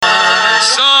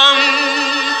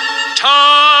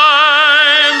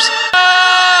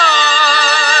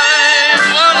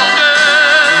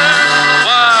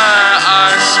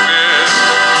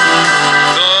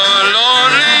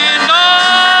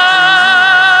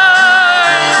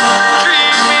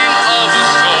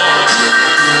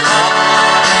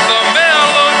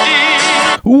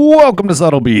Welcome to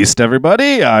Subtle Beast,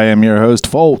 everybody. I am your host,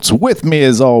 Foltz. With me,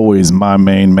 as always, my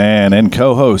main man and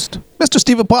co-host, Mr.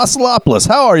 Steve Apostolopoulos.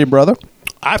 How are you, brother?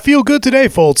 I feel good today,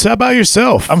 Foltz. How about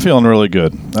yourself? I'm feeling really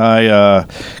good. I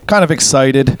kind of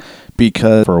excited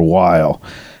because for a while,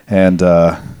 and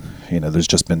there's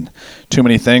just been too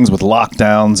many things with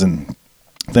lockdowns and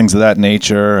things of that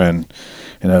nature, and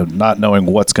not knowing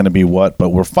what's going to be what. But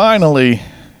we're finally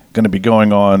going to be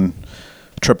going on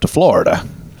a trip to Florida.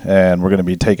 And we're going to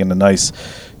be taking a nice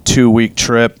 2-week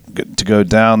trip to go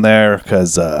down there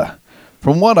because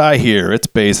from what I hear, it's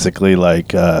basically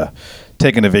like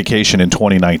taking a vacation in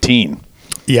 2019.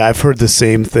 Yeah, I've heard the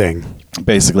same thing.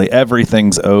 Basically,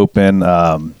 everything's open.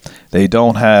 They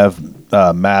don't have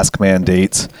mask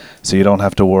mandates, so you don't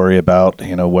have to worry about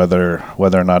whether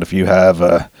or not if you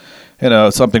have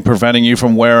something preventing you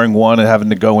from wearing one and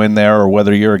having to go in there, or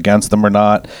whether you're against them or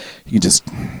not. You just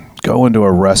go into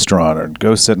a restaurant or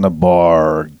go sit in a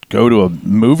bar or go to a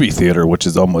movie theater, which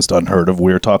is almost unheard of.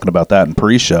 We were talking about that in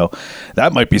pre-show.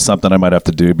 That might be something I might have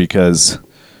to do because...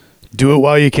 Do it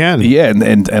while you can. Yeah,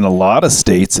 and a lot of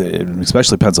states,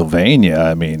 especially Pennsylvania,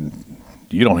 I mean,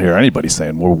 you don't hear anybody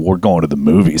saying, we're going to the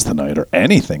movies tonight or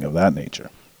anything of that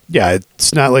nature. Yeah,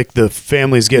 it's not like the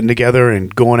family's getting together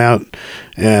and going out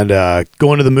and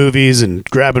going to the movies and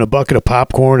grabbing a bucket of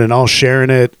popcorn and all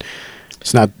sharing it.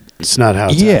 It's not how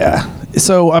it's happening.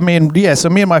 So me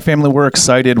and my family, we're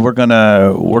excited. We're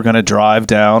gonna drive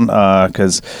down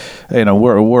because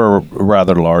we're a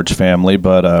rather large family,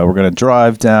 but we're gonna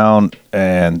drive down.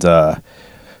 And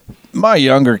my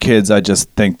younger kids, I just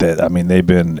think that they've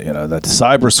been that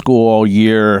cyber school all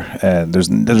year, and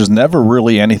there's never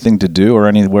really anything to do or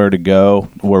anywhere to go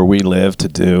where we live to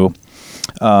do.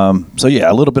 A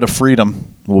little bit of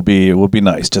freedom will be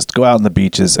nice. Just go out on the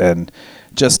beaches and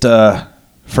just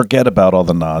forget about all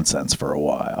the nonsense for a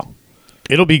while.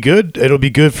 It'll be good. It'll be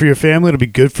good for your family. It'll be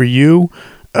good for you.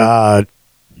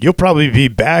 You'll probably be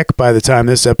back by the time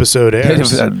this episode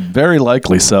airs. Very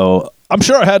likely. So I'm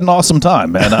sure I had an awesome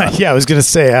time, man. Yeah, I was going to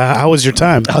say, how was your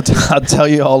time? I'll tell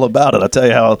you all about it. I'll tell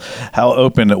you how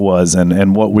open it was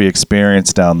and what we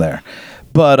experienced down there.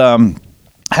 But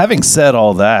having said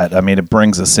all that, it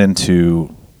brings us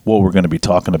into what we're going to be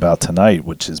talking about tonight,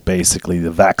 which is basically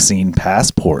the vaccine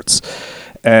passports.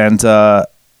 And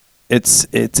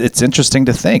it's interesting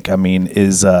to think.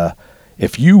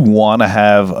 If you want to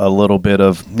have a little bit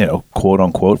of, quote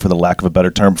unquote, for the lack of a better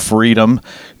term, freedom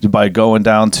by going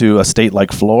down to a state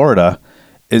like Florida,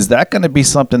 is that going to be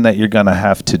something that you're going to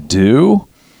have to do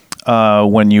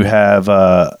when you have,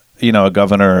 a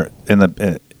governor in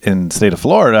the state of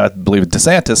Florida, I believe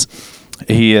DeSantis?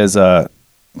 He is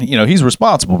he's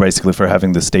responsible basically for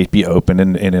having the state be open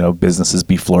and businesses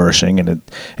be flourishing and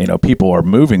people are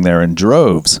moving there in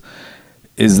droves.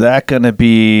 Is that going to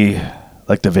be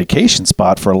like the vacation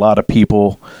spot for a lot of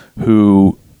people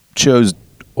who choose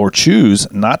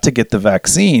not to get the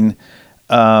vaccine?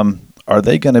 Are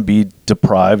they going to be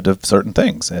deprived of certain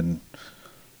things and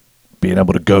being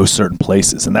able to go certain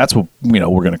places? And that's what we're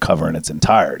going to cover in its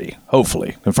entirety,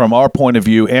 hopefully, and from our point of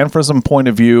view and from some point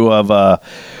of view of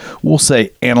we'll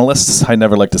say analysts. I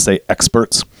never like to say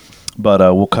experts, but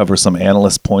we'll cover some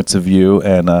analyst points of view,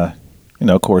 and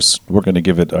of course we're going to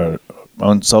give it our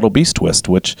own subtle beast twist,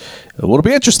 which will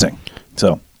be interesting.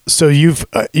 So you've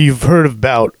heard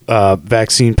about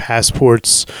vaccine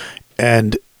passports,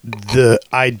 and the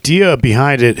idea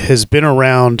behind it has been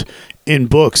around in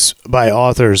books by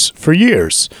authors for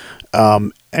years.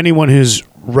 Anyone who's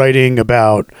writing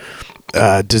about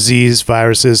disease,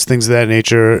 viruses, things of that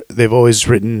nature, they've always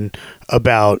written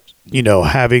about,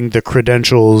 having the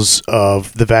credentials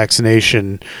of the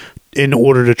vaccination in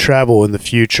order to travel in the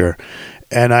future.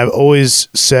 And I've always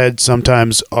said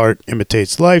sometimes art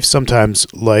imitates life, sometimes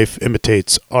life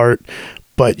imitates art,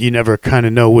 but you never kind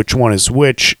of know which one is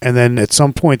which. And then at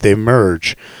some point they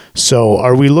merge. So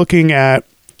are we looking at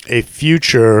a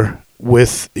future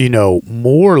with,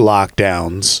 more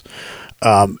lockdowns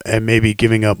and maybe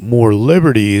giving up more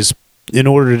liberties in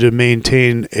order to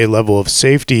maintain a level of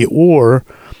safety? Or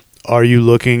are you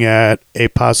looking at a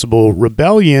possible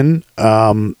rebellion?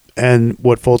 And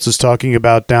what Foltz is talking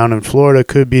about down in Florida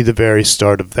could be the very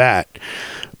start of that.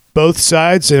 Both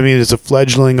sides, it's a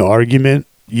fledgling argument.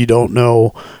 You don't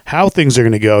know how things are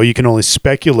going to go. You can only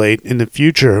speculate in the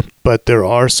future, but there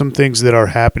are some things that are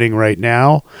happening right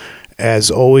now.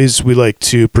 As always, we like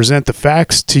to present the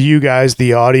facts to you guys,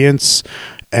 the audience,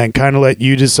 and kind of let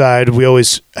you decide. We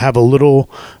always have a little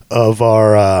of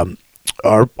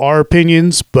our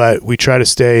opinions, but we try to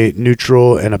stay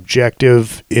neutral and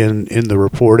objective in the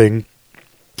reporting.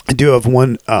 I do have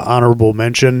one honorable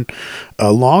mention.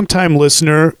 A longtime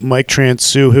listener, Mike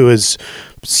Transu, who has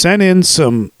sent in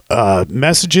some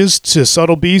messages to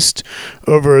Subtle Beast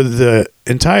over the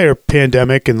entire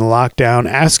pandemic and the lockdown,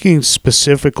 asking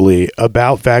specifically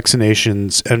about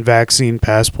vaccinations and vaccine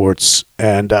passports.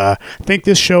 And I think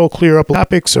this show will clear up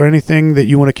topics or anything that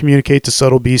you want to communicate to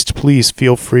Subtle Beast. Please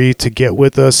feel free to get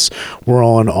with us. We're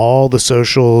on all the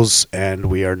socials, and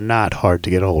we are not hard to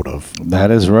get a hold of.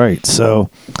 That is right. So,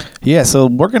 yeah, so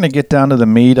we're going to get down to the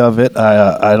meat of it.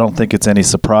 I don't think it's any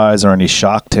surprise or any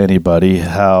shock to anybody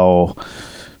how...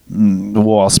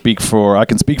 Well, I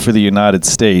can speak for the United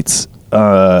States.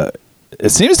 It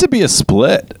seems to be a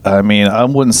split. I mean, I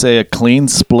wouldn't say a clean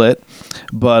split,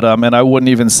 but and I wouldn't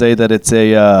even say that it's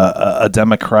a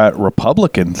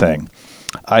Democrat-Republican thing.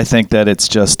 I think that it's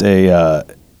just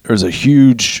there's a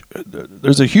huge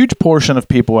portion of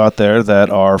people out there that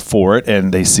are for it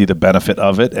and they see the benefit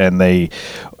of it, and they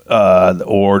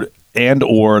or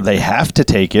they have to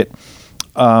take it.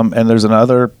 And there's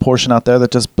another portion out there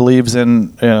that just believes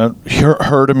in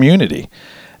herd immunity.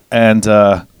 And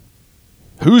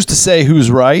who's to say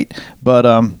who's right? But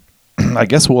I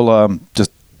guess we'll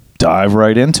just dive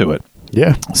right into it.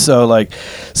 Yeah. So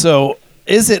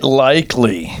is it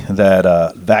likely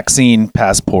that vaccine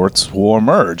passports will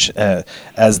emerge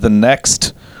as the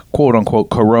next quote-unquote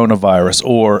coronavirus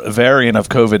or variant of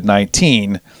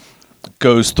COVID-19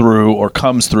 goes through or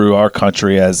comes through our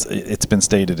country, as it's been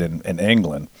stated in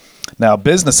England? Now,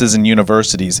 businesses and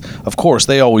universities, of course,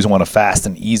 they always want a fast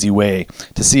and easy way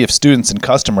to see if students and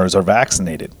customers are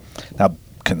vaccinated. Now,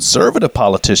 conservative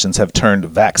politicians have turned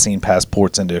vaccine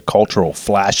passports into a cultural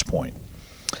flashpoint.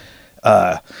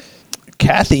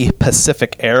 Cathay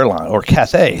Pacific Airlines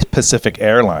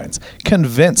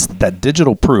convinced that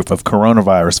digital proof of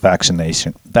coronavirus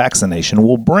vaccination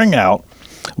will bring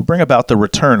about the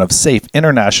return of safe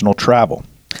international travel.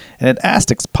 And it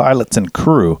asked its pilots and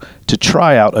crew to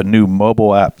try out a new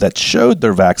mobile app that showed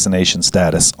their vaccination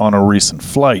status on a recent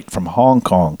flight from Hong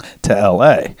Kong to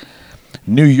LA.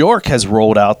 New York has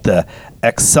rolled out the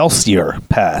Excelsior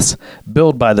Pass,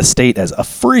 billed by the state as a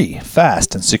free,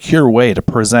 fast, and secure way to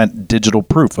present digital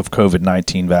proof of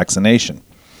COVID-19 vaccination.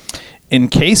 In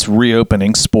case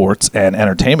reopening sports and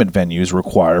entertainment venues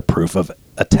require proof of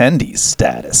attendees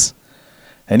status.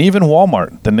 And even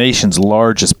Walmart, the nation's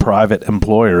largest private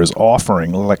employer, is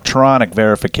offering electronic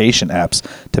verification apps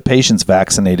to patients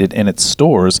vaccinated in its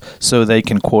stores so they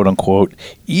can, quote-unquote,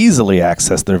 easily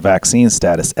access their vaccine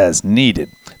status as needed,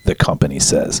 the company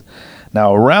says.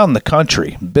 Now, around the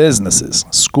country, businesses,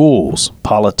 schools,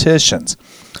 politicians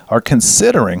are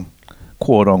considering,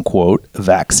 quote-unquote,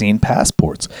 vaccine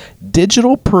passports,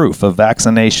 digital proof of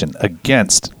vaccination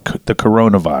against the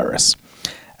coronavirus,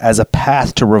 as a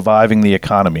path to reviving the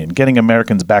economy and getting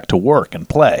Americans back to work and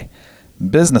play.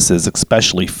 Businesses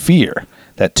especially fear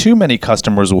that too many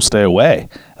customers will stay away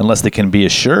unless they can be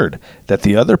assured that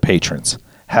the other patrons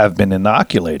have been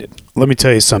inoculated. Let me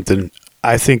tell you something.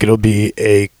 I think it'll be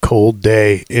a cold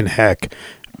day in heck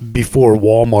before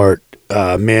Walmart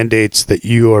mandates that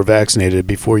you are vaccinated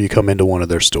before you come into one of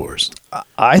their stores.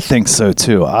 I think so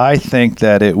too. I think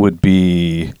that it would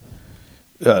be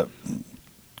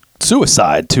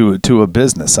suicide to a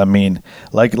business. I mean,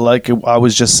 like I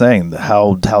was just saying,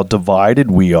 how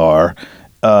divided we are.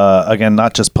 Again,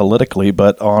 not just politically,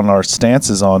 but on our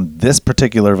stances on this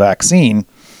particular vaccine.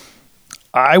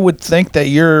 I would think that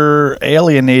you're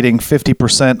alienating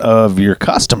 50% of your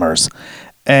customers.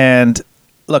 And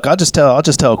look, I'll just tell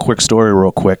a quick story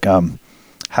real quick.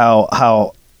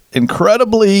 How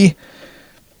incredibly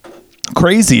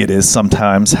crazy it is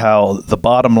sometimes how the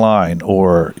bottom line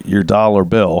or your dollar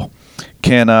bill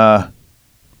can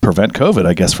prevent COVID,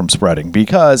 I guess, from spreading.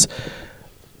 Because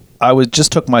I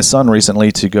just took my son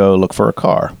recently to go look for a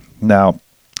car. Now,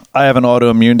 I have an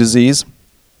autoimmune disease.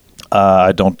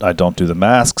 I don't do the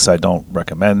masks. I don't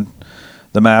recommend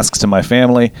the masks to my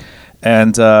family.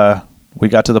 And we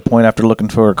got to the point after looking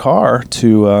for a car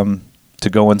to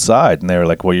go inside, and they were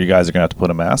like, "Well, you guys are gonna have to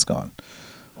put a mask on."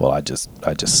 Well, I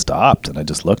just stopped and I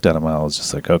just looked at him. And I was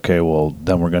just like, "Okay, well,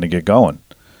 then we're gonna get going."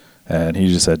 And he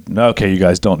just said, "No, okay, you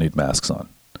guys don't need masks on."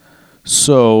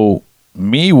 So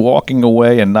me walking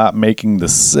away and not making the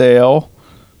sale,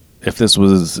 if this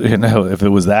was, if it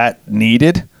was that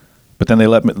needed, but then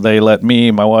they let me,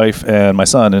 my wife, and my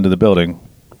son into the building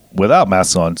without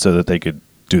masks on so that they could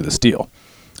do this deal.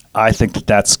 I think that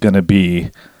that's going to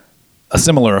be a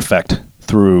similar effect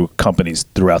through companies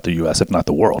throughout the U.S., if not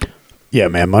the world. Yeah,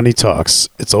 man, money talks.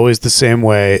 It's always the same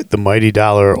way. The mighty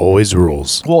dollar always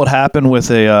rules. Well, it happened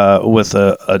with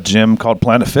a gym called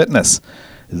Planet Fitness.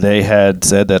 they had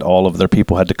said that all of their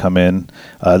people had to come in.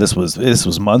 This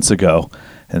was months ago,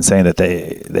 and saying that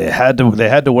they had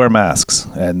to wear masks,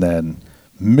 and then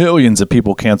millions of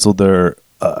people canceled their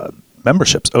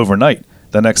memberships overnight.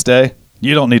 The next day,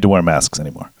 you don't need to wear masks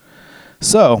anymore.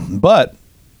 So, but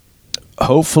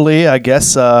hopefully, I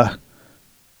guess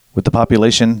with the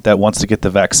population that wants to get the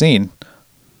vaccine,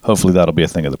 hopefully that'll be a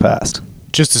thing of the past.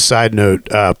 Just a side note,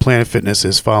 Planet Fitness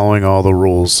is following all the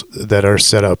rules that are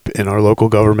set up in our local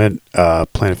government.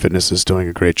 Planet Fitness is doing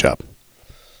a great job.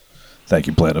 Thank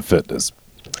you, Planet Fitness.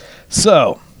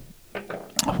 So,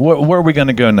 where are we going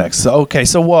to go next? So,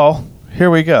 well, here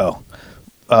we go.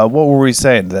 What were we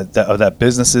saying? That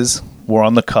businesses were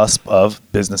on the cusp of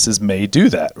businesses may do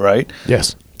that, right?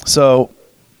 Yes. So,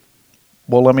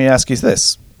 well, let me ask you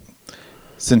this.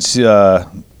 Since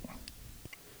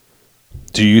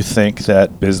do you think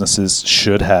that businesses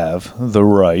should have the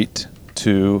right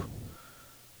to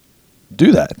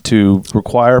do that, to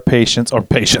require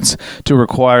to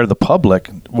require the public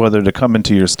whether to come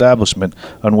into your establishment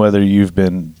on whether you've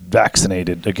been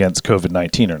vaccinated against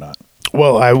COVID-19 or not?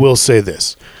 Well, I will say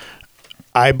this.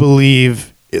 I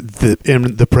believe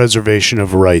in the preservation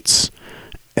of rights.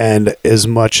 And as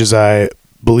much as I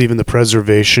believe in the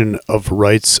preservation of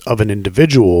rights of an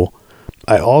individual,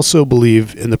 I also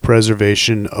believe in the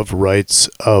preservation of rights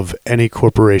of any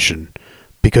corporation,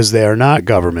 because they are not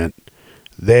government.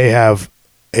 They have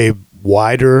a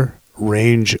wider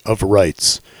range of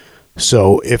rights.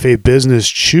 So if a business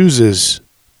chooses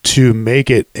to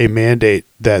make it a mandate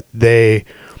that they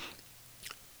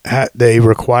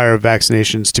require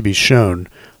vaccinations to be shown,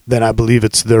 then I believe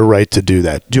it's their right to do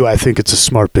that. Do I think it's a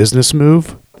smart business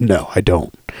move? No, I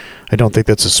don't. I don't think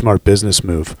that's a smart business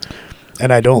move.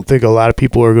 And I don't think a lot of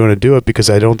people are going to do it, because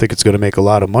I don't think it's going to make a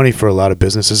lot of money for a lot of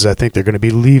businesses. I think they're going to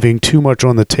be leaving too much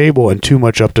on the table and too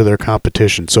much up to their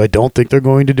competition. So I don't think they're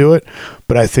going to do it,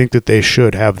 but I think that they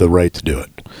should have the right to do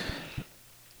it.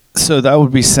 So that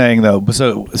would be saying, though,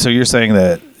 so you're saying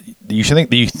that you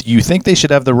think they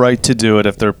should have the right to do it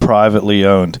if they're privately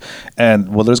owned.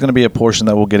 And, well, there's going to be a portion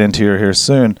that we'll get into here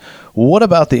soon. What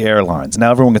about the airlines?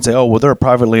 Now everyone can say, oh, well, they're a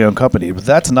privately owned company. But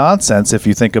that's nonsense if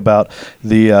you think about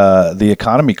the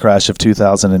economy crash of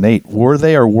 2008. Were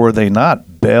they or were they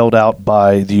not bailed out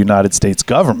by the United States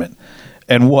government?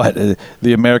 And what?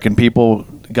 The American people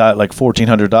got like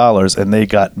 $1,400, and they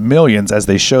got millions as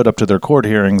they showed up to their court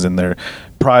hearings and their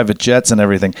private jets and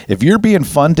everything. If you're being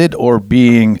funded or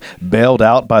being bailed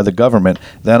out by the government,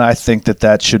 then I think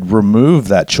that should remove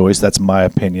that choice. That's my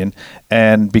opinion.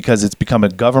 And because it's become a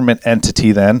government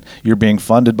entity, then you're being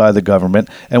funded by the government,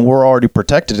 and we're already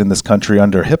protected in this country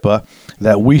under HIPAA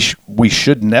that we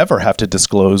should never have to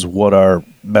disclose what our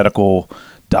medical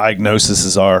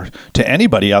diagnoses are to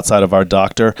anybody outside of our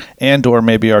doctor and or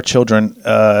maybe our children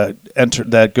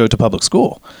that go to public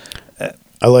school.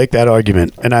 I like that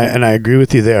argument, and I agree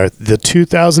with you there. The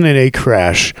 2008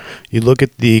 crash, you look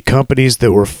at the companies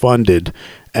that were funded,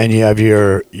 and you have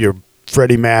your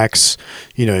Freddie Macs.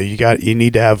 You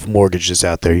need to have mortgages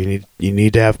out there. You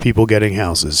need to have people getting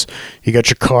houses. You got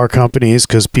your car companies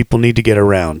because people need to get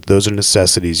around. Those are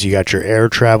necessities. You got your air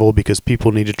travel because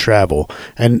people need to travel,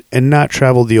 and not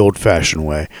travel the old-fashioned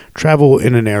way. Travel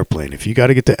in an airplane. If you got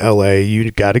to get to LA,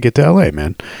 you got to get to LA,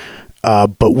 man.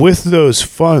 But with those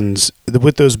funds,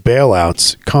 with those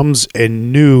bailouts, comes a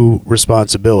new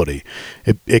responsibility.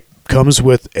 It comes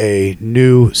with a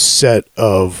new set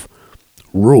of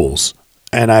rules.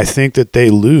 And I think that they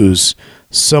lose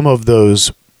some of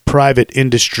those private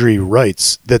industry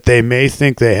rights that they may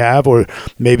think they have, or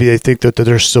maybe they think that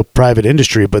they're still private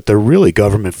industry, but they're really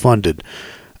government funded.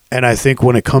 And I think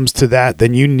when it comes to that,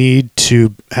 then you need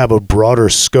to have a broader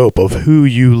scope of who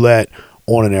you let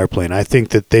on an airplane. I think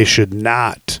that they should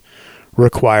not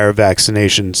require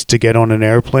vaccinations to get on an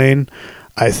airplane.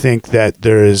 I think that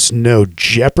there is no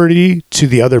jeopardy to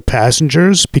the other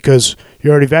passengers because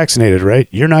you're already vaccinated, right?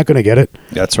 You're not going to get it.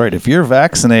 That's right. If you're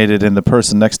vaccinated and the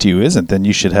person next to you isn't, then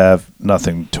you should have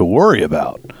nothing to worry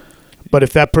about. But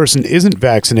if that person isn't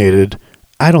vaccinated,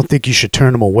 I don't think you should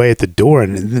turn them away at the door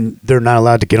and then they're not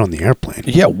allowed to get on the airplane.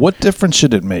 Yeah, what difference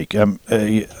should it make?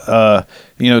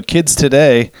 Kids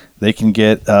today, they can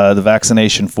get the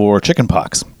vaccination for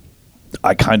chickenpox.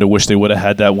 I kind of wish they would have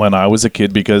had that when I was a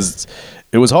kid because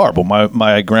it was horrible.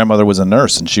 My grandmother was a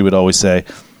nurse, and she would always say,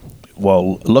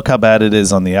 well, look how bad it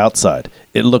is on the outside.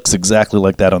 It looks exactly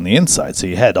like that on the inside. So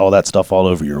you had all that stuff all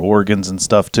over your organs and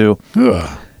stuff too.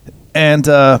 Ugh. And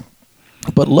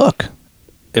but look,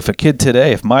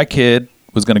 if my kid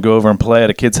was going to go over and play at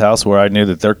a kid's house where I knew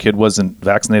that their kid wasn't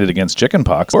vaccinated against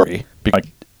chickenpox, because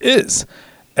it is,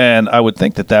 and I would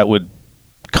think that would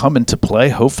come into play,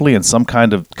 hopefully in some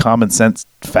kind of common sense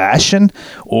fashion,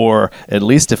 or at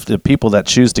least if the people that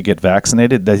choose to get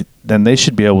vaccinated, then they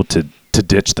should be able to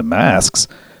ditch the masks,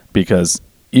 because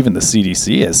even the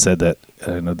CDC has said that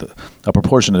a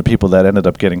proportion of the people that ended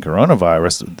up getting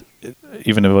coronavirus,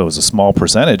 even if it was a small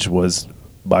percentage, was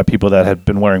by people that had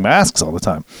been wearing masks all the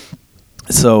time.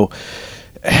 So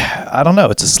I don't know.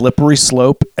 It's a slippery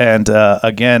slope. And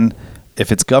again,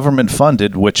 if it's government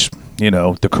funded, which,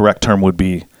 the correct term would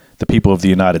be the people of the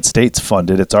United States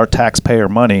funded, it's our taxpayer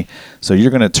money. So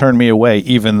you're going to turn me away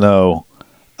even though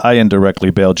I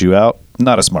indirectly bailed you out.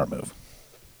 Not a smart move.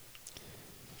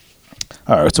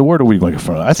 All right. So where do we go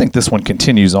from? I think this one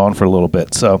continues on for a little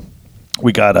bit. So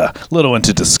we got a little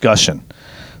into discussion.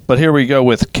 But here we go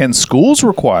with, can schools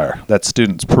require that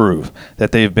students prove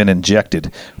that they've been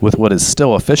injected with what is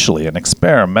still officially an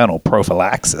experimental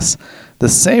prophylaxis, the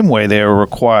same way they are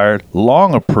required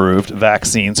long-approved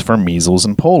vaccines for measles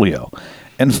and polio?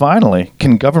 And finally,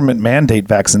 can government mandate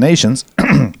vaccinations,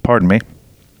 pardon me,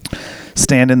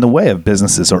 stand in the way of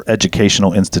businesses or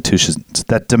educational institutions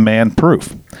that demand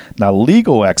proof? Now,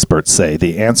 legal experts say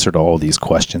the answer to all these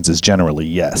questions is generally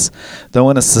yes, though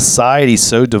in a society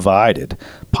so divided,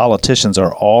 politicians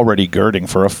are already girding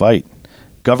for a fight.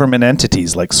 Government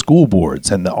entities like school boards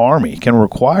and the Army can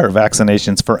require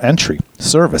vaccinations for entry,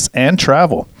 service, and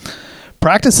travel.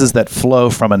 Practices that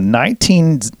flow from a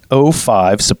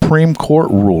 1905 Supreme Court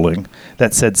ruling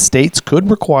that said states could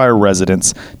require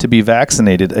residents to be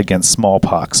vaccinated against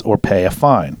smallpox or pay a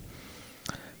fine.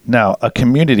 Now, a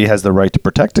community has the right to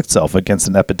protect itself against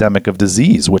an epidemic of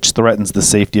disease which threatens the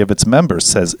safety of its members,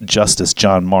 says Justice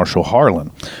John Marshall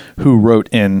Harlan, who wrote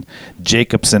in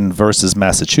Jacobson versus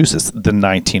Massachusetts, the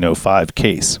 1905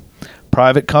 case.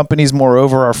 Private companies,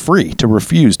 moreover, are free to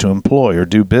refuse to employ or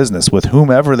do business with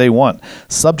whomever they want,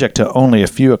 subject to only a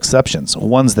few exceptions,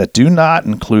 ones that do not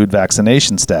include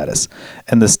vaccination status.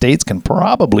 And the states can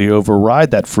probably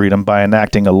override that freedom by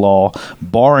enacting a law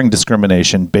barring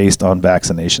discrimination based on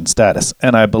vaccination status.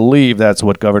 And I believe that's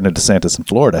what Governor DeSantis in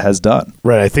Florida has done.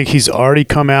 Right. I think he's already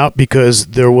come out because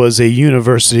there was a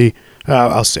university.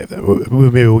 I'll save that.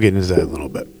 Maybe we'll get into that in a little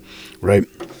bit. Right.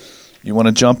 You want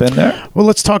to jump in there? Well,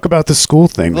 let's talk about the school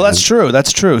thing. Well, that's true.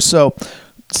 That's true. So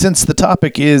since the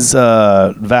topic is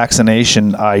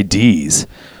vaccination IDs,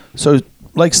 so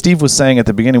like Steve was saying at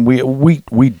the beginning,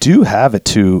 we do have it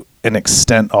to an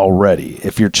extent already.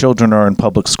 If your children are in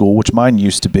public school, which mine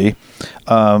used to be,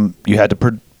 you had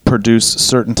to produce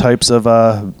certain types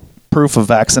of proof of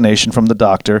vaccination from the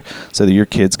doctor so that your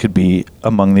kids could be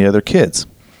among the other kids.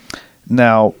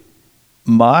 Now,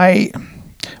 my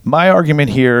argument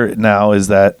here now is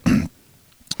that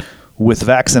with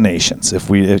vaccinations,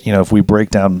 if we break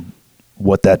down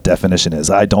what that definition is,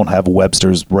 I don't have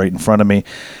Webster's right in front of me,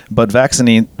 but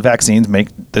vaccines make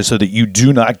so that you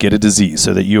do not get a disease,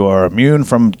 so that you are immune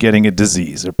from getting a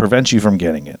disease or prevents you from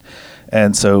getting it.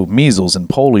 And so measles and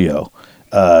polio,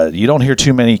 you don't hear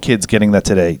too many kids getting that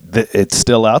today. It's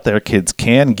still out there. Kids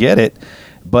can get it,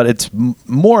 but it's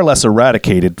more or less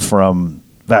eradicated from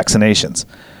vaccinations.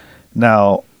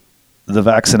 Now, the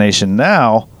vaccination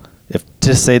now, if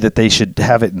to say that they should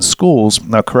have it in schools,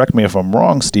 now correct me if I'm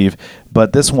wrong, Steve,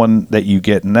 but this one that you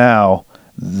get now,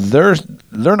 they're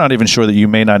not even sure that you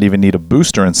may not even need a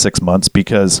booster in 6 months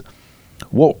because,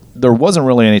 well, there wasn't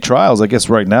really any trials. I guess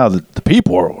right now the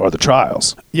people are the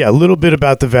trials. Yeah, a little bit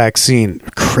about the vaccine.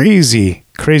 Crazy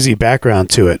background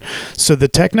to it. So the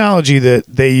technology that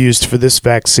they used for this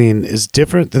vaccine is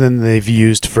different than they've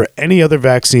used for any other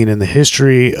vaccine in the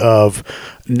history of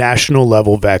national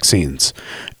level vaccines.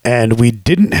 And we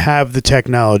didn't have the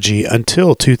technology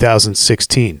until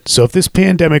 2016. So if this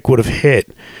pandemic would have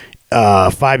hit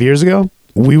 5 years ago,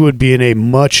 we would be in a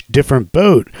much different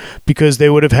boat because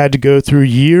they would have had to go through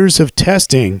years of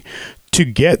testing to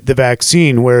get the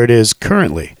vaccine where it is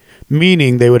currently.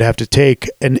 Meaning they would have to take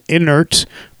an inert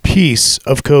piece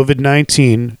of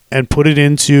COVID-19 and put it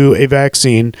into a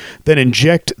vaccine, then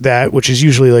inject that, which is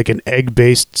usually like an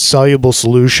egg-based soluble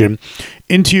solution,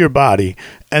 into your body,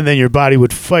 and then your body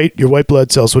would fight, your white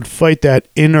blood cells would fight that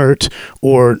inert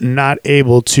or not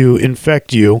able to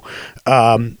infect you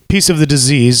piece of the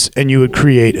disease, and you would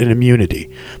create an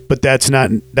immunity. But that's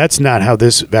not how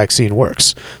this vaccine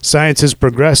works. Science has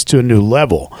progressed to a new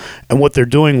level, and what they're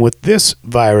doing with this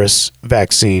virus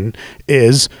vaccine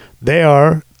is they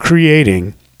are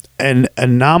creating an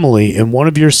anomaly in one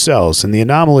of your cells, and the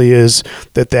anomaly is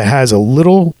that has a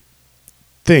little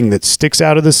thing that sticks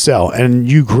out of the cell, and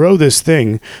you grow this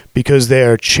thing because they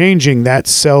are changing that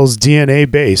cell's DNA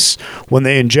base when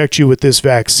they inject you with this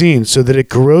vaccine so that it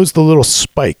grows the little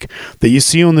spike that you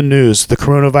see on the news, the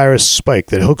coronavirus spike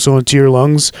that hooks onto your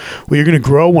lungs. Well, you're going to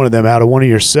grow one of them out of one of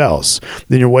your cells.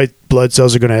 Then your white blood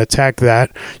cells are going to attack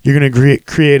that. You're going to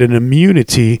create an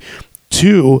immunity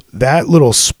to that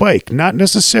little spike, not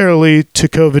necessarily to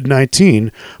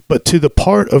COVID-19, but to the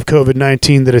part of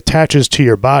COVID-19 that attaches to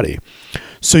your body.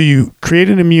 So you create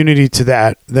an immunity to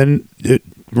that, then it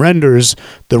renders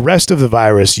the rest of the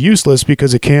virus useless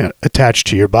because it can't attach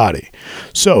to your body.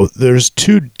 So there's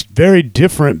two very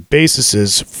different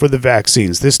bases for the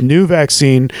vaccines. This new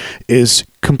vaccine is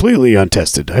completely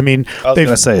untested. I mean, I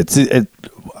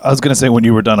was going to say when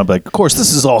you were done, I'm like, of course,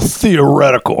 this is all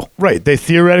theoretical. Right. They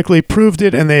theoretically proved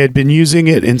it, and they had been using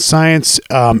it in science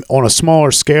on a smaller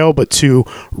scale, but to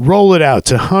roll it out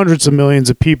to hundreds of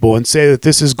millions of people and say that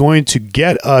this is going to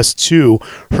get us to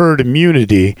herd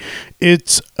immunity,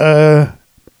 it's a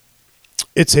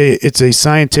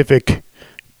scientific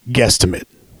guesstimate.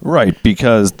 Right,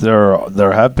 because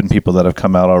there have been people that have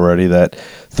come out already that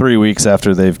 3 weeks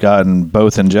after they've gotten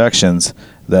both injections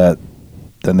that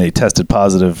then they tested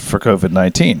positive for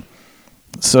COVID-19.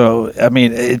 So, I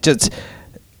mean, it just,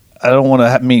 I don't want to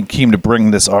Keem to bring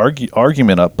this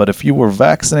argument up, but if you were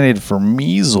vaccinated for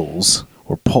measles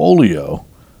or polio,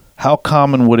 how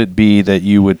common would it be that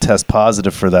you would test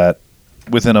positive for that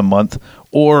within a month,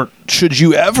 or should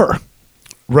you ever?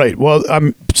 Right. Well,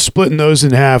 I'm splitting those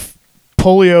in half.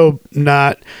 Polio,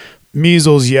 not.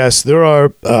 Measles, yes. There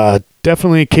are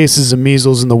definitely cases of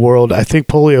measles in the world. I think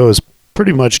polio is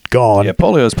pretty much gone. Yeah,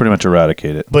 polio is pretty much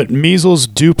eradicated. But measles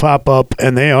do pop up,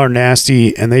 and they are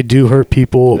nasty, and they do hurt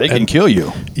people. They can kill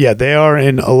you. Yeah, they are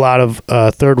in a lot of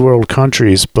third world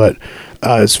countries. But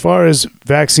as far as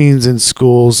vaccines in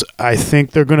schools, I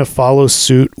think they're going to follow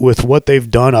suit with what they've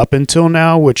done up until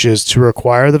now, which is to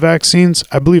require the vaccines.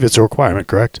 I believe it's a requirement,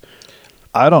 correct?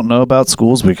 I don't know about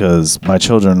schools because my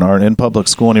children aren't in public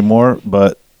school anymore,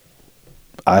 but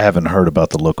I haven't heard about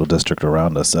the local district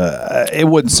around us. It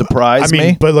wouldn't surprise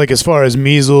me. But like as far as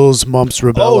measles, mumps,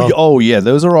 rubella. Oh yeah,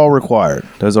 those are all required.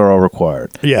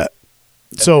 Yeah.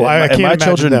 So I can't and my imagine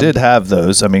children did have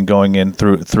those. I mean, going in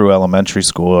through elementary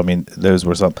school. I mean, those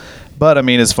were some. But I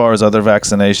mean, as far as other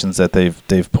vaccinations that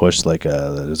they've pushed, like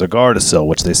there's a Gardasil,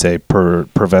 which they say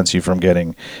prevents you from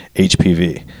getting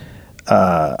HPV.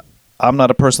 I'm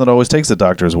not a person that always takes the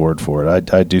doctor's word for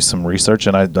it. I do some research,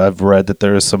 and I've read that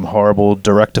there is some horrible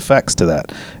direct effects to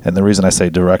that. And the reason I say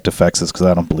direct effects is because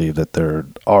I don't believe that there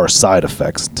are side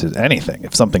effects to anything.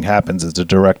 If something happens, it's a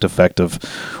direct effect of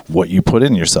what you put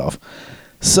in yourself.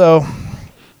 So,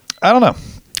 I don't know.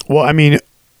 Well, I mean,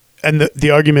 and the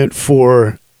argument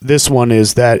for this one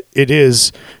is that it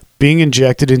is being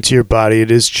injected into your body.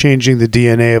 It is changing the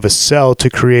DNA of a cell to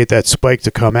create that spike to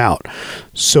come out.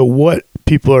 So what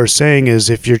people are saying is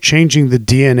if you're changing the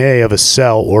DNA of a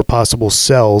cell or possible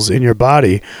cells in your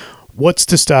body, what's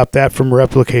to stop that from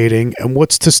replicating, and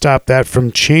what's to stop that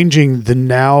from changing the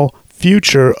now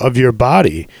future of your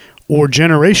body or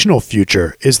generational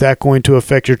future? Is that going to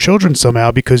affect your children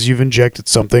somehow because you've injected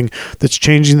something that's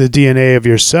changing the DNA of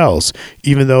your cells,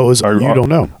 even though it was, you don't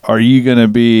know? Are you going to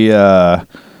be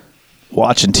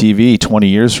watching TV 20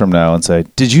 years from now and say,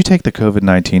 did you take the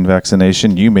COVID-19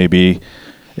 vaccination? You may be,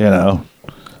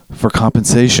 for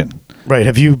compensation. Right.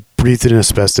 Have you breathed in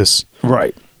asbestos?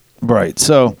 Right.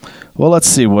 So, well, let's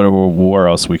see where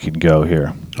else we can go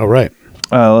here. All right.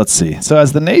 Let's see. So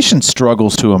as the nation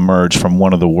struggles to emerge from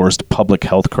one of the worst public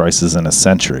health crises in a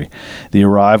century, the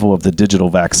arrival of the digital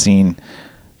vaccine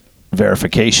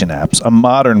verification apps, a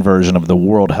modern version of the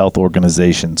World Health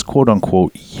Organization's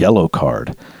quote-unquote yellow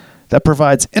card that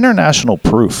provides international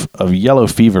proof of yellow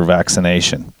fever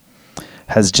vaccination,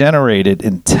 has generated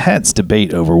intense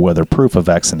debate over whether proof of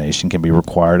vaccination can be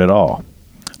required at all.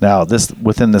 Now,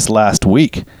 within this last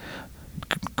week,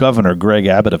 Governor Greg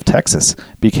Abbott of Texas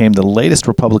became the latest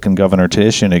Republican governor to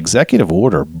issue an executive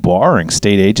order barring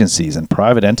state agencies and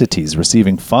private entities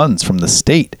receiving funds from the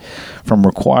state from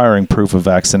requiring proof of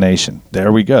vaccination.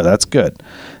 There we go. That's good,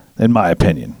 in my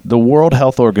opinion. The World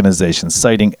Health Organization,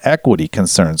 citing equity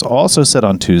concerns, also said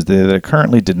on Tuesday that it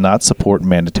currently did not support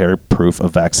mandatory proof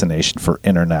of vaccination for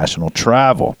international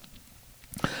travel.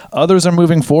 Others are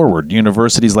moving forward.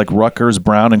 Universities like Rutgers,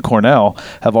 Brown, and Cornell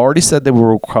have already said they will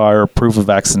require proof of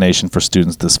vaccination for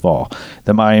students this fall.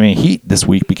 The Miami Heat this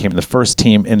week became the first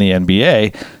team in the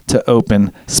NBA to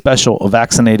open special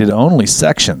vaccinated-only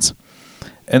sections.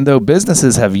 And though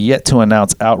businesses have yet to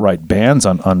announce outright bans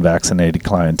on unvaccinated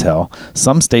clientele,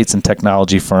 some states and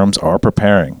technology firms are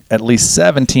preparing. At least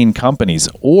 17 companies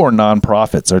or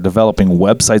nonprofits are developing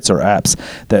websites or apps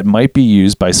that might be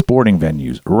used by sporting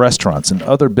venues, restaurants, and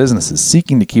other businesses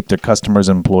seeking to keep their customers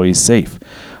and employees safe.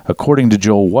 According to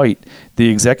Joel White, the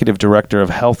executive director of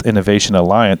Health Innovation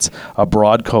Alliance, a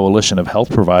broad coalition of health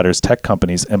providers, tech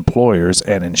companies, employers,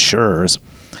 and insurers,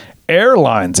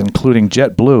 airlines, including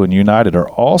JetBlue and United, are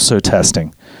also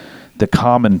testing the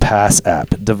Common Pass app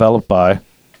developed by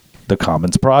the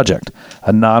Commons Project,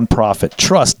 a nonprofit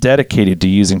trust dedicated to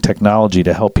using technology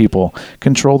to help people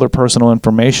control their personal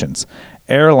information.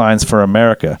 Airlines for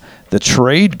America, the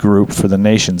trade group for the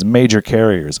nation's major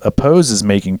carriers, opposes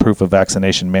making proof of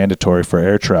vaccination mandatory for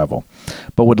air travel,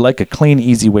 but would like a clean,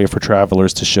 easy way for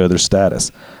travelers to show their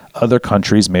status. Other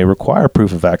countries may require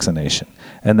proof of vaccination,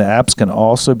 and the apps can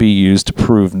also be used to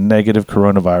prove negative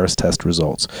coronavirus test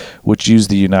results, which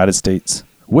the United States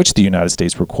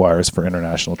requires for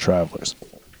international travelers.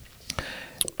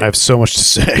 I have so much to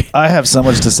say. I have so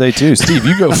much to say too. Steve,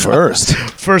 you go first.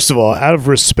 First of all, out of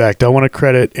respect, I want to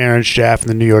credit Aaron Schaff and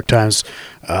the New York Times.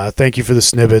 Thank you for the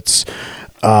snippets.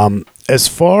 As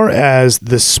far as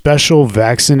the special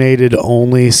vaccinated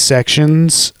only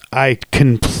sections, I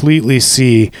completely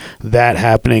see that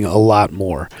happening a lot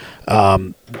more.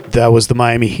 That was the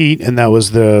Miami Heat, and that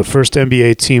was the first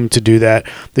NBA team to do that.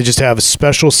 They just have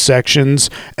special sections,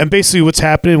 and basically what's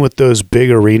happening with those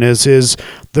big arenas is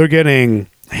they're getting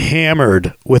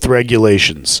hammered with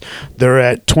regulations. They're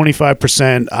at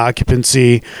 25%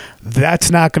 occupancy. That's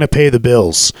not going to pay the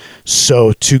bills.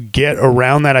 So to get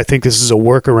around that, I think this is a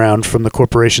workaround from the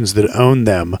corporations that own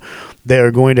them. They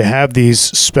are going to have these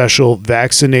special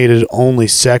vaccinated only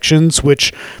sections,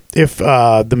 which if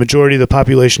the majority of the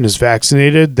population is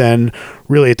vaccinated, then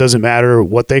really it doesn't matter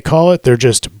what they call it. They're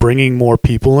just bringing more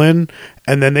people in,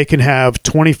 and then they can have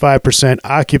 25%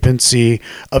 occupancy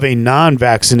of a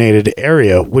non-vaccinated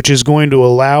area, which is going to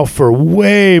allow for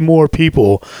way more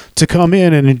people to come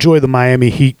in and enjoy the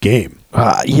Miami Heat game.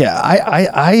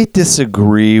 I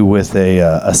disagree with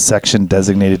a section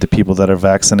designated to people that are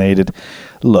vaccinated.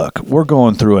 Look, we're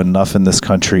going through enough in this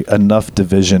country, enough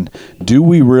division. Do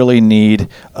we really need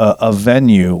a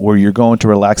venue where you're going to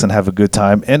relax and have a good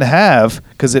time and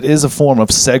because it is a form of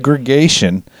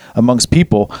segregation amongst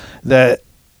people that,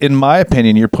 in my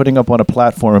opinion, you're putting up on a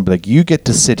platform and be like, you get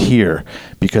to sit here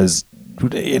because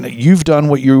you've done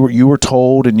what you were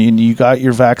told and you got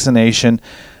your vaccination,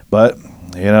 but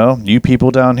you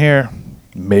people down here,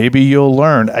 maybe you'll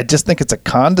learn. I just think it's a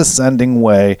condescending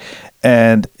way,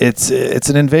 and it's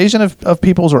an invasion of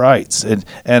people's rights.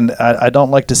 And I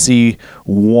don't like to see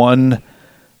one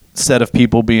set of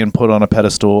people being put on a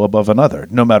pedestal above another,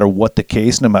 no matter what the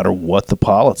case, no matter what the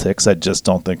politics. I just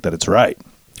don't think that it's right.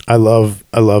 I love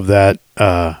that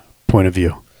point of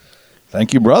view.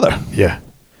 Thank you, brother. Yeah.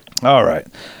 All right.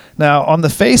 Now, on the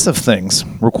face of things,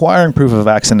 requiring proof of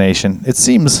vaccination, it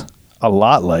seems a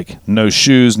lot like no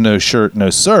shoes, no shirt,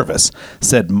 no service,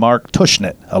 said Mark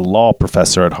Tushnet, a law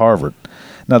professor at Harvard.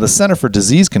 Now, the Center for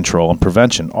Disease Control and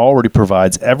Prevention already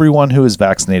provides everyone who is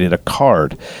vaccinated a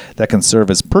card that can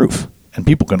serve as proof, and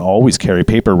people can always carry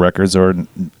paper records or a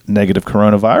negative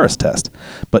coronavirus test.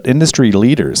 But industry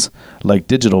leaders like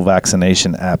digital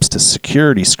vaccination apps to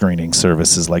security screening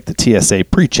services like the TSA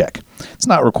PreCheck. It's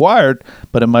not required,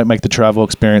 but it might make the travel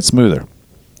experience smoother.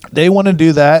 They want to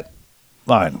do that.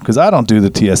 Fine, because I don't do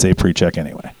the TSA PreCheck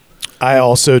anyway. I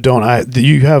also don't.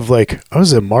 You have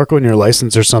a mark on your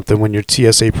license or something when you're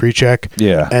TSA PreCheck.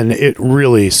 Yeah. And it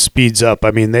really speeds up. I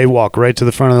mean, they walk right to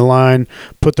the front of the line,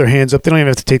 put their hands up. They don't even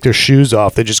have to take their shoes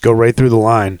off. They just go right through the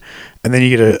line. And then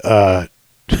you get a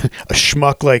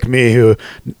schmuck like me who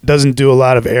doesn't do a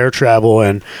lot of air travel,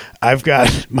 and I've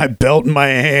got my belt in my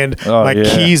hand,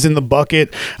 keys in the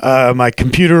bucket, my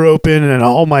computer open, and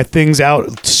all my things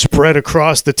out spread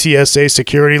across the TSA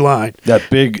security line. That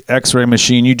big x-ray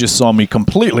machine, you just saw me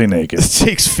completely naked. It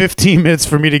takes 15 minutes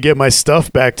for me to get my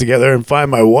stuff back together and find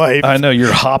my wife. I know,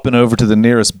 you're hopping over to the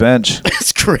nearest bench.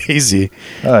 It's crazy.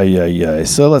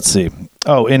 So let's see.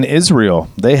 In Israel,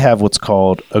 they have what's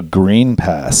called a green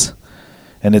pass.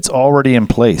 And it's already in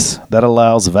place. That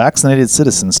allows vaccinated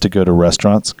citizens to go to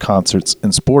restaurants, concerts,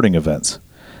 and sporting events.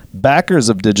 Backers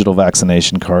of digital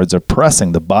vaccination cards are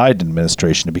pressing the Biden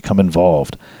administration to become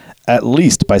involved, at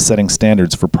least by setting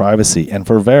standards for privacy and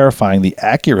for verifying the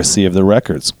accuracy of the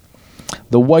records.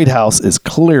 The White House is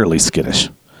clearly skittish.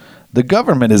 The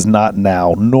government is not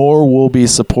now, nor will be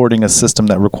supporting a system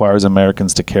that requires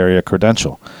Americans to carry a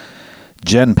credential.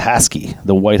 Jen Psaki,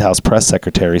 the White House press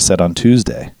secretary, said on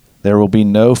Tuesday, There will be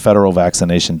no federal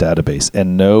vaccination database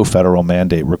and no federal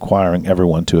mandate requiring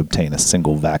everyone to obtain a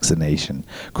single vaccination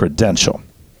credential.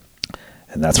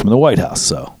 And that's from the White House.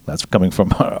 So that's coming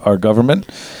from our government.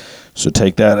 So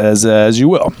take that as you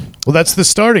will. Well, that's the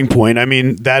starting point. I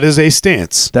mean, that is a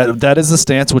stance. That is the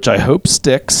stance which I hope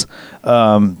sticks,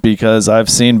 because I've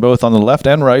seen both on the left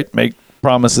and right make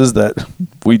promises that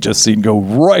we just seen go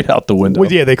right out the window.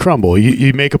 Well, yeah, they crumble.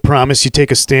 You make a promise, you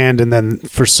take a stand, and then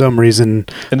for some reason...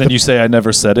 And then you say, I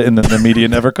never said it, and then the media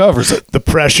never covers it. The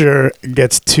pressure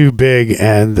gets too big,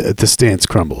 and the stance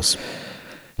crumbles.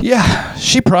 Yeah,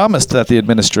 she promised that the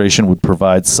administration would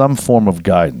provide some form of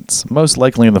guidance, most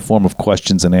likely in the form of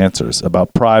questions and answers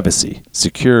about privacy,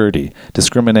 security,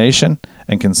 discrimination,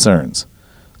 and concerns.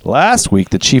 Last week,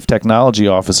 the Chief Technology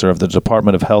Officer of the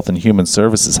Department of Health and Human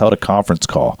Services held a conference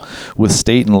call with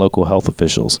state and local health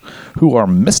officials who are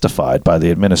mystified by the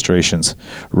administration's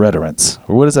reticence.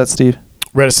 Or what is that, Steve?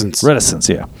 Reticence,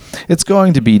 yeah. It's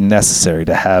going to be necessary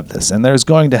to have this, and there's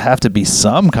going to have to be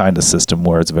some kind of system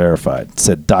where it's verified,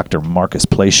 said Dr. Marcus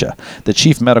Placia, the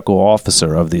Chief Medical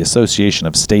Officer of the Association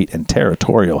of State and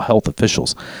Territorial Health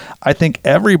Officials. I think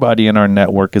everybody in our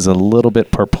network is a little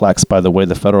bit perplexed by the way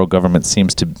the federal government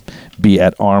seems to be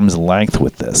at arm's length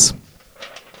with this.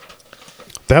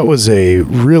 That was a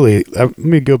really... let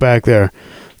me go back there.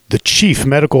 The Chief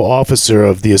Medical Officer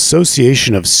of the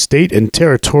Association of State and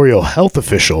Territorial Health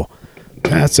Official.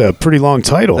 That's a pretty long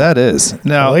title. That is.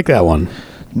 Now, I like that one.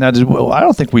 Now, I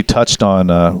don't think we touched on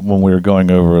when we were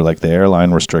going over like the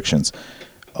airline restrictions.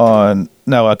 Now,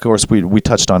 of course, we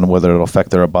touched on whether it'll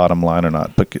affect their bottom line or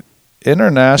not. But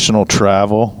international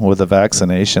travel with a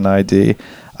vaccination ID,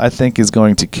 I think, is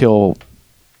going to kill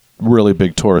really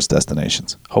big tourist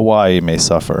destinations. Hawaii may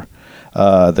suffer.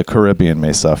 The Caribbean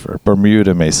may suffer.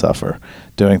 Bermuda may suffer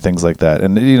doing things like that.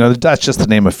 And, that's just to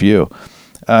name a few.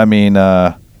 I mean,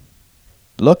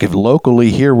 look, if locally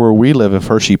here where we live, if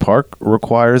Hershey Park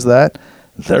requires that,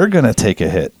 they're going to take a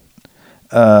hit.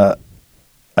 I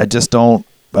don't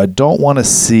want to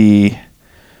see,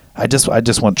 I just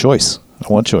want choice. I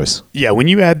want choice. Yeah. When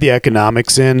you add the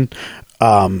economics in,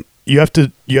 you have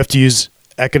to use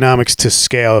economics to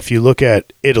scale. If you look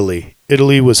at Italy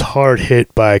was hard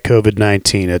hit by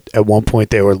COVID-19. At one point,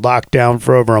 they were locked down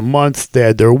for over a month. They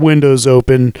had their windows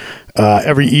open.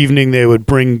 Every evening, they would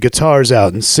bring guitars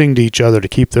out and sing to each other to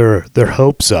keep their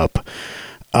hopes up.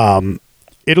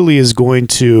 Italy is going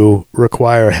to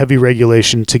require heavy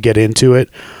regulation to get into it,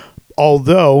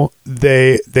 although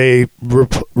they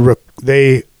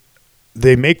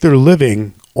make their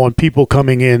living on people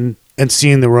coming in and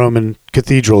seeing the Roman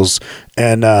cathedrals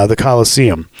and the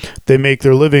Colosseum. They make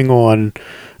their living on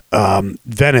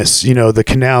Venice, the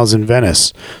canals in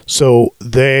Venice. So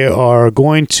they are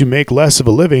going to make less of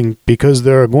a living because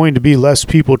there are going to be less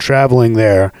people traveling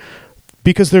there,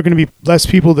 because there are going to be less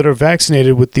people that are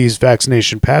vaccinated with these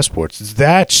vaccination passports.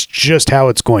 That's just how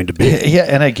it's going to be. Yeah,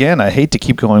 and again, I hate to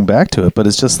keep going back to it, but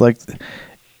it's just like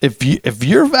if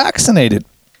you're vaccinated,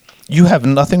 you have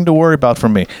nothing to worry about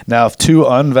from me. Now, if two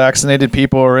unvaccinated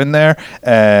people are in there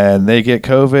and they get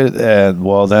COVID, and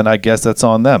well, then I guess that's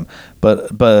on them.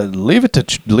 But leave it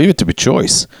to be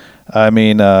choice. I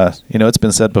mean, it's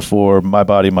been said before, my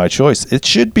body, my choice. It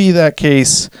should be that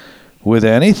case with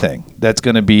anything that's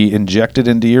going to be injected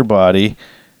into your body,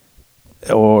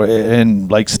 and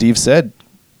like Steve said,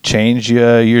 change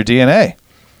your DNA.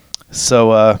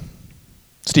 So,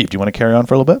 Steve, do you want to carry on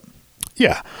for a little bit?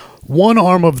 Yeah. One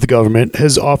arm of the government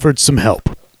has offered some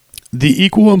help. The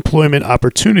Equal Employment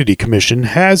Opportunity Commission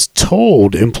has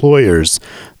told employers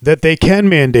that they can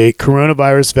mandate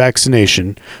coronavirus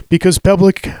vaccination because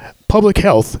public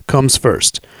health comes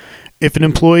first. If an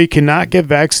employee cannot get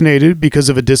vaccinated because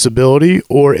of a disability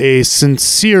or a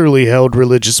sincerely held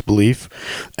religious belief,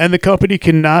 and the company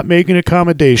cannot make an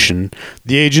accommodation,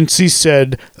 the agency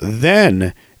said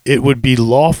then it would be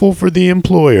lawful for the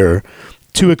employer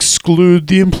to exclude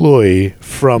the employee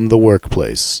from the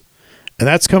workplace. And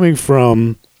that's coming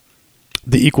from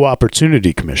the Equal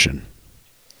Opportunity Commission.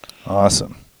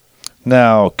 Awesome.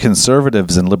 Now,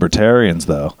 conservatives and libertarians,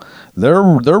 though, they're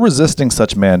resisting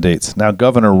such mandates. Now,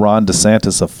 Governor Ron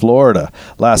DeSantis of Florida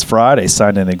last Friday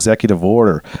signed an executive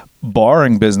order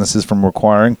barring businesses from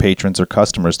requiring patrons or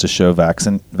customers to show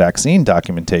vaccine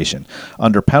documentation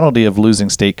under penalty of losing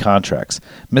state contracts.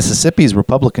 Mississippi's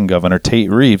Republican Governor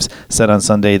Tate Reeves said on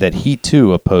Sunday that he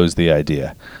too opposed the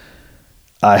idea.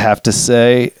 I have to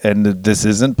say, and this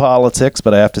isn't politics,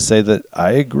 but I have to say that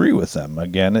I agree with them.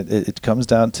 Again, it comes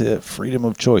down to freedom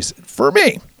of choice for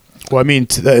me. Well, I mean,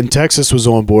 and Texas was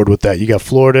on board with that. You got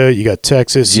Florida, you got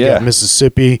Texas, you got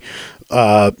Mississippi.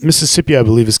 Mississippi, I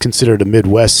believe, is considered a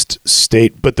Midwest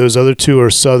state, but those other two are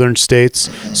southern states.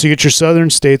 So you get your southern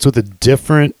states with a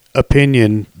different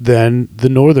opinion than the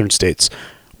northern states.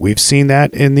 We've seen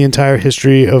that in the entire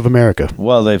history of America.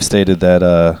 Well, they've stated that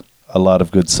a lot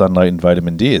of good sunlight and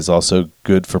vitamin D is also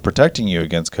good for protecting you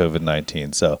against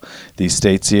COVID-19. So these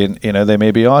states, they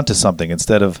may be onto something.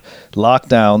 Instead of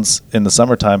lockdowns in the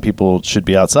summertime, people should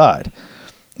be outside.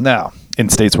 Now, in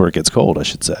states where it gets cold, I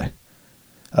should say.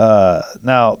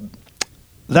 Now,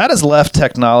 that has left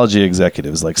technology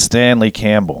executives like Stanley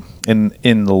Campbell in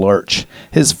the lurch.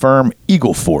 His firm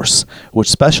Eagle Force, which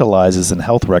specializes in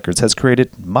health records, has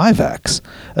created MyVax,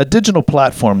 a digital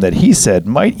platform that he said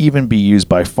might even be used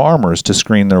by farmers to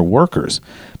screen their workers.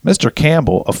 Mr.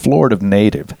 Campbell, a Florida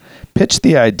native, pitched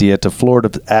the idea to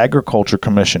Florida's Agriculture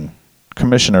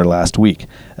Commissioner last week,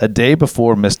 a day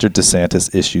before Mr.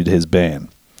 DeSantis issued his ban.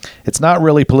 It's not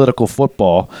really political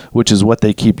football, which is what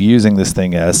they keep using this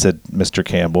thing as, said Mr.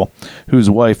 Campbell, whose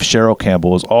wife, Cheryl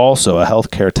Campbell, is also a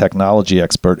healthcare technology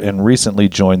expert and recently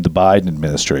joined the Biden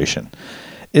administration.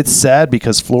 It's sad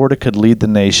because Florida could lead the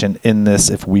nation in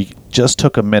this if we just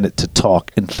took a minute to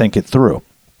talk and think it through.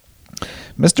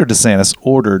 Mr. DeSantis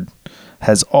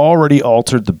has already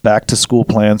altered the back-to-school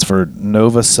plans for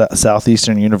Nova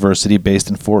Southeastern University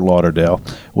based in Fort Lauderdale,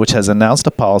 which has announced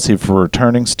a policy for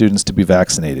returning students to be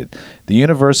vaccinated. The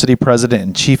university president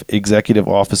and chief executive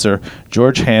officer,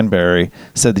 George Hanbury,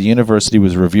 said the university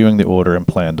was reviewing the order and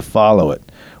planned to follow it.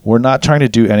 We're not trying to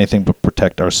do anything but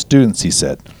protect our students, he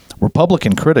said.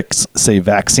 Republican critics say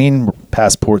vaccine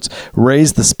passports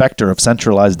raise the specter of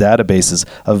centralized databases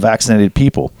of vaccinated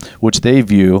people, which they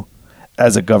view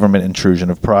as a government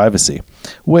intrusion of privacy,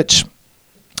 which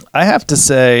I have to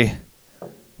say,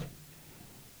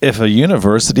 if a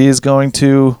university is going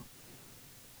to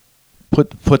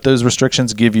put those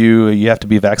restrictions, you have to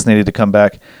be vaccinated to come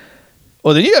back,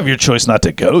 well, then you have your choice not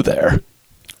to go there.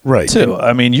 Right. Too.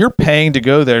 I mean, you're paying to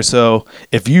go there. So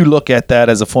if you look at that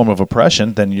as a form of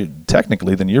oppression, then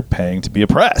you're paying to be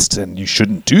oppressed, and you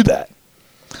shouldn't do that.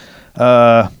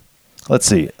 Let's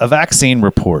see. A vaccine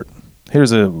report.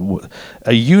 Here's a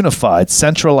unified,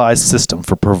 centralized system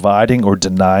for providing or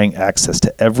denying access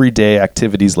to everyday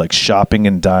activities like shopping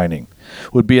and dining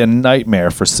would be a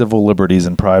nightmare for civil liberties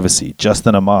and privacy.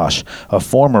 Justin Amash, a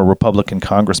former Republican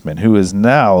congressman who is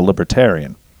now a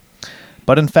libertarian.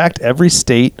 But in fact, every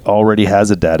state already has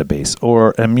a database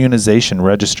or immunization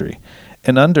registry.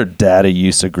 And under data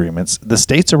use agreements, the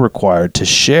states are required to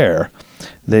share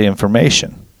the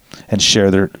information and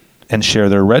share their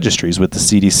registries with the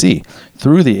CDC.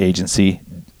 Through the agency,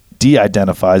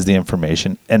 de-identifies the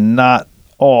information, and not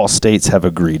all states have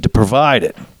agreed to provide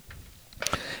it.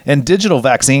 And digital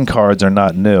vaccine cards are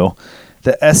not new.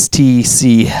 The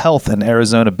STC Health, an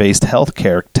Arizona-based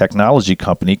healthcare technology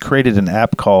company, created an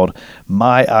app called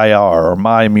MyIR, or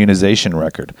My Immunization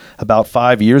Record, about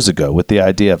 5 years ago with the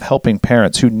idea of helping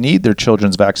parents who need their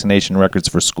children's vaccination records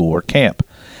for school or camp.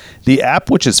 The app,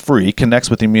 which is free,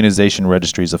 connects with immunization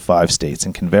registries of 5 states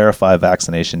and can verify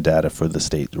vaccination data for the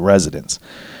state residents.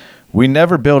 We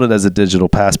never built it as a digital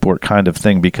passport kind of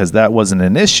thing because that wasn't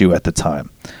an issue at the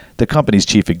time, the company's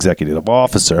chief executive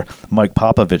officer, Mike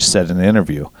Popovich, said in an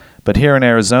interview. But here in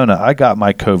Arizona, I got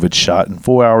my COVID shot, and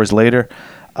 4 hours later,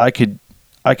 I could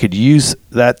use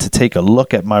that to take a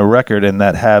look at my record and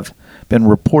that have been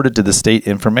reported to the state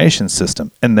information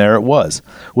system. And there it was.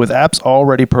 With apps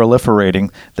already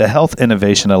proliferating, the Health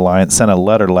Innovation Alliance sent a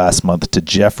letter last month to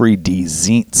Jeffrey D.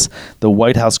 Zients, the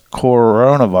White House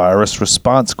coronavirus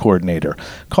response coordinator,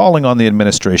 calling on the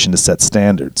administration to set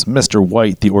standards. Mr.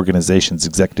 White, the organization's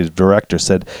executive director,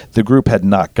 said the group had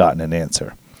not gotten an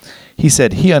answer. He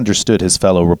said he understood his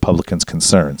fellow Republicans'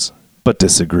 concerns, but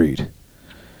disagreed.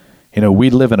 We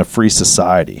live in a free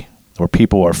society where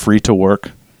people are free to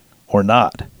work or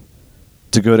not,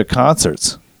 to go to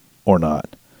concerts or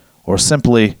not, or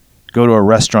simply go to a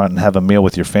restaurant and have a meal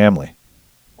with your family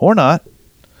or not.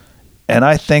 And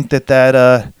I think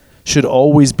that should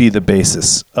always be the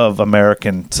basis of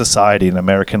American society and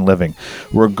American living,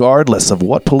 regardless of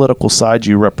what political side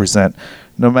you represent,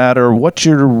 no matter what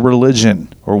your religion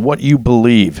or what you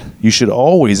believe. You should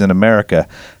always in America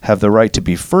have the right to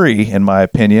be free, in my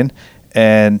opinion,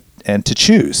 and to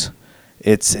choose.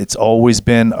 It's always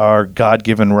been our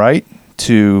God-given right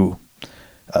to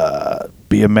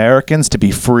be Americans, to be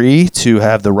free, to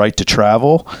have the right to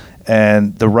travel,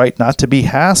 and the right not to be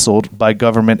hassled by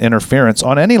government interference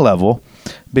on any level,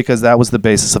 because that was the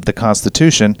basis of the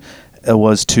Constitution. It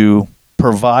was to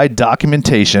provide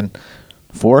documentation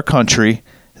for a country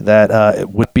that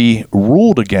it would be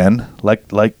ruled again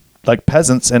like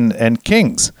peasants and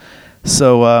kings.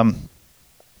 So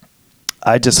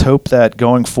I just hope that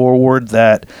going forward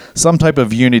that some type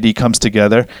of unity comes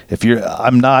together.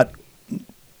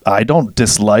 I don't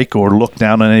dislike or look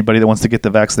down on anybody that wants to get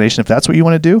the vaccination. If that's what you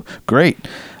want to do, great.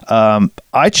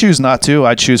 I choose not to.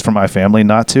 I choose for my family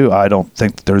not to. I don't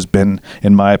think there's been,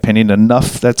 in my opinion,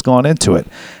 enough that's gone into it.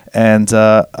 And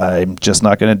I'm just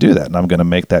not going to do that. And I'm going to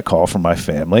make that call for my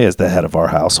family as the head of our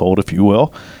household, if you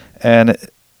will. And,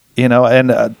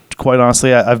 quite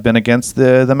honestly, I've been against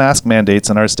the mask mandates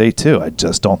in our state, too. I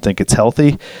just don't think it's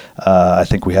healthy. I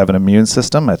think we have an immune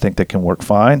system. I think that can work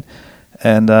fine.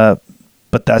 And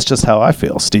but that's just how I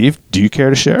feel. Steve, do you care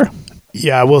to share?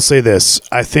 Yeah, I will say this.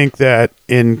 I think that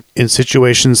in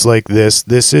situations like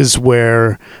this is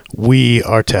where we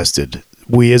are tested.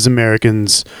 We as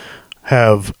Americans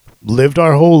have lived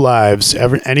our whole lives.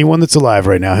 Anyone that's alive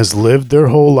right now has lived their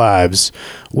whole lives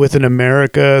with an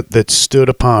America that stood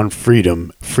upon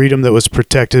freedom that was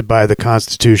protected by the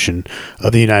Constitution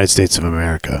of the United States of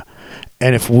America.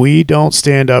 And if we don't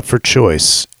stand up for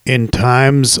choice in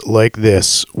times like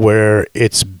this, where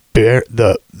it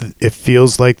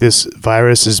feels like this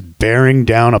virus is bearing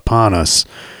down upon us,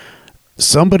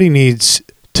 somebody needs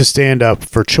to stand up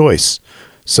for choice.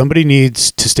 Somebody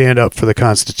needs to stand up for the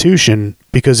Constitution,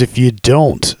 because if you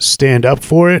don't stand up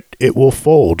for it, it will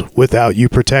fold without you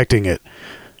protecting it.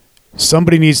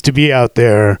 Somebody needs to be out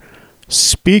there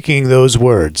speaking those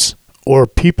words, or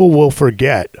people will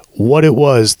forget what it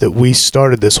was that we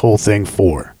started this whole thing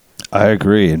for. I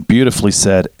agree, and beautifully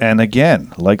said. And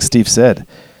again, like Steve said,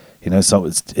 so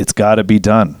it's got to be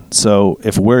done. So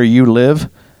if where you live,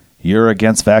 you're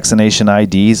against vaccination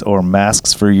IDs or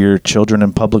masks for your children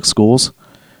in public schools,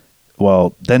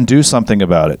 well, then do something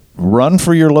about it. Run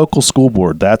for your local school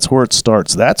board. That's where it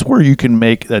starts. That's where you can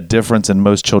make a difference in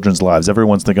most children's lives.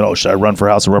 Everyone's thinking, oh, should I run for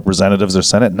House of Representatives or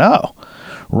Senate? No.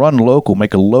 Run local.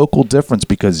 Make a local difference,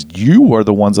 because you are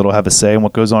the ones that will have a say in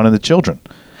what goes on in the children.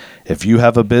 If you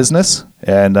have a business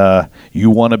and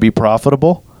you want to be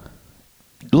profitable,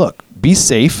 look, be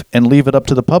safe and leave it up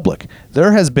to the public.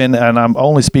 There has been, and I'm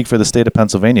only speak for the state of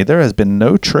Pennsylvania, there has been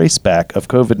no trace back of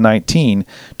COVID-19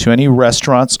 to any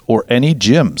restaurants or any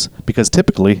gyms, because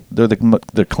typically they're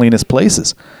the cleanest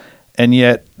places. And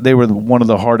yet they were one of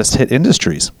the hardest hit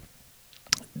industries.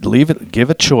 Give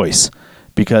a choice.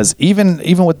 Because even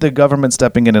with the government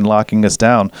stepping in and locking us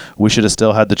down, we should have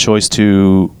still had the choice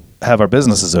to have our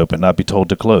businesses open, not be told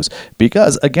to close.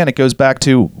 Because, again, it goes back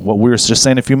to what we were just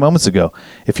saying a few moments ago.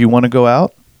 If you want to go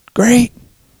out, great.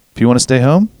 If you want to stay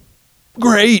home,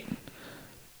 great.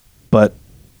 But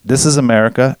this is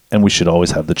America, and we should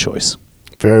always have the choice.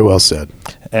 Very well said.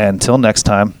 And until next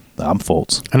time, I'm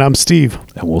Foltz. And I'm Steve.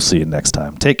 And we'll see you next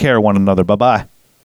time. Take care of one another. Bye-bye.